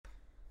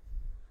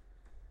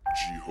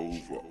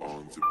Jehovah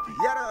on the beat.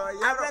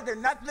 I'd rather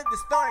not flip the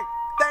story.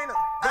 Dana,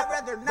 I'd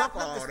rather not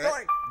flip the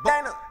story.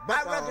 Dana,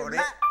 I'd rather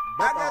not.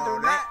 I'd rather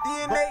not.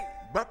 D.N.A.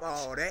 Bump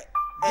all that.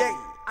 Yeah,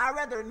 I'd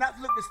rather not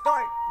flip the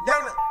story.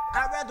 Dana,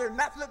 I'd rather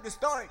not flip the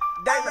story.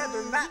 I'd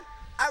rather not.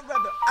 I'd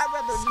rather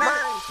not.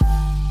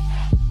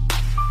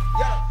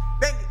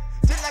 Bang it,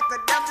 just like a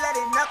dumb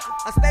bloody knuckle.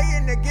 I stay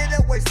in the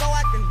getaway so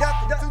I can duck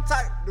it. Too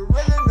tight, the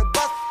real in the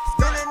bucket.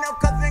 Spinning up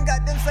cuffs and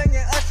got them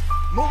singing Usher.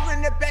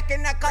 Moving it back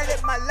and I call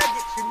it my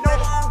luggage. You know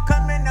I'm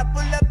coming, I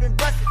pull up and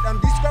bust it. I'm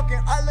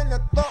de-stroking all in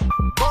the throat.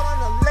 Boat on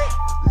the lake,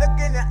 look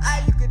in the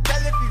eye, you can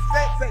tell if he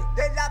fake.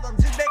 They live, I'm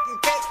just baking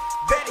cake.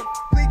 Betty,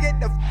 please get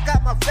the f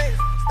out my face.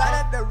 Start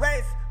up the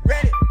race,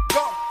 ready,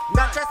 go.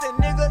 Not trusting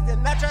niggas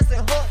and not trusting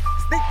hoods.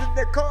 Stick to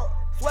the code,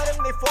 sweat them,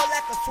 they fall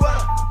like a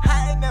sweater.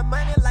 Hiding that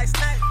money like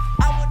snake.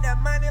 I want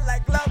that money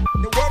like love.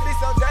 The world be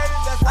so dirty,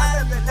 that's why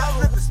I'd rather not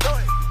flip the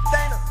story.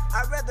 Dana,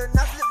 I'd rather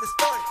not flip the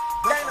story.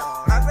 Dana,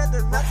 I'd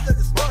rather not flip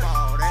the story.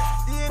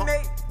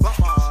 D.N.A.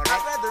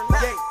 I'd rather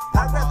not.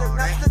 I'd rather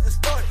not flip the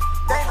story.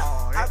 Dana,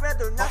 I'd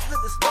rather not flip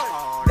the story.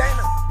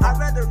 Dana, I'd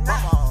rather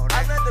not.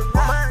 I'd rather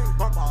not.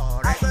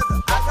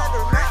 I'd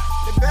rather not.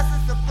 The best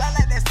is supply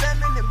like that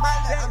salmon and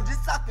Miley. I'm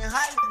just talking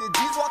high. The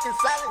G's walking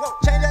silent.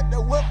 Change up the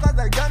whip cause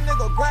a young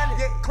nigga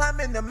grinding.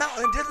 Climbing the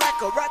mountain just like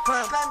a rock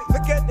climb.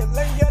 Look at the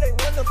lane, yeah, they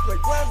wanna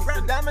play Grammy.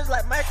 The diamonds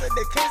like Michael,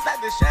 they can't stop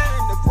the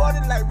shining. The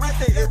 40 like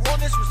Rita, it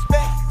won't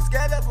disrespect.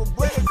 Scared of a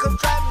bullet, come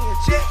try me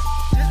and check.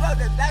 Just roll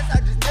the dice, I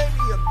just made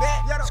me a bet.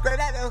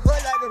 Straight out the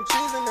hood like them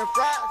cheese and the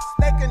fries.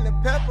 Steak and the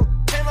pepper.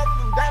 Came up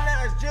from down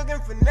there, it's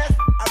jigging finesse.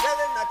 I'd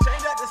rather not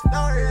change up the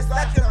story. It's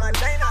stuck in my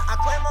Dana. I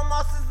claim my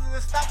muscles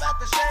and stop out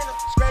the Shayna.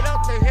 Straight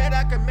up the head,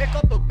 I can make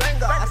up a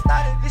banger. I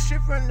started this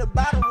shit from the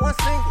bottom, one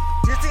single.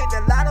 Just hit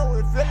the lotto,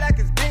 it feel like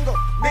it's bingo.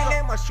 Big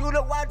name, my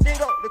shooter, wild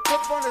dingo. The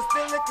cook on the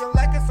still looking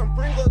like it's some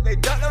Pringles. They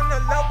duck on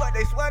the low, but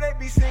they swear they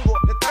be single.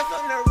 The thirst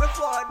on the rip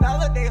for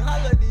 $1, they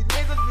holler. These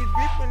niggas be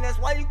beefing, that's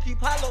why you keep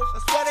hollows. I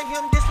swear to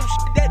him, this some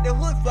shit that the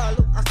hood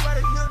follow. I swear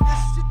to him, this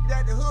shit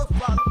that the hood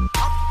follow.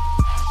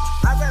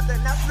 I'd rather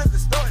not flip the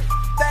story.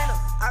 Dana,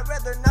 I'd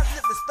rather not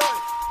flip the story.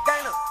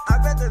 Dana, I'd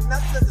rather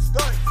not flip the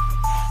story.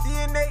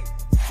 D.N.A.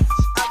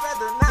 I'd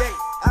rather not.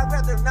 I'd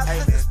rather not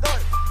flip the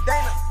story.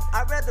 Dana,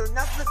 I'd rather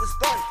not flip the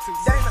story.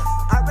 Dana,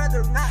 I'd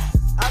rather not.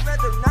 I'd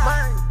rather not.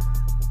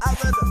 I'd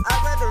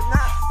rather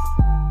not.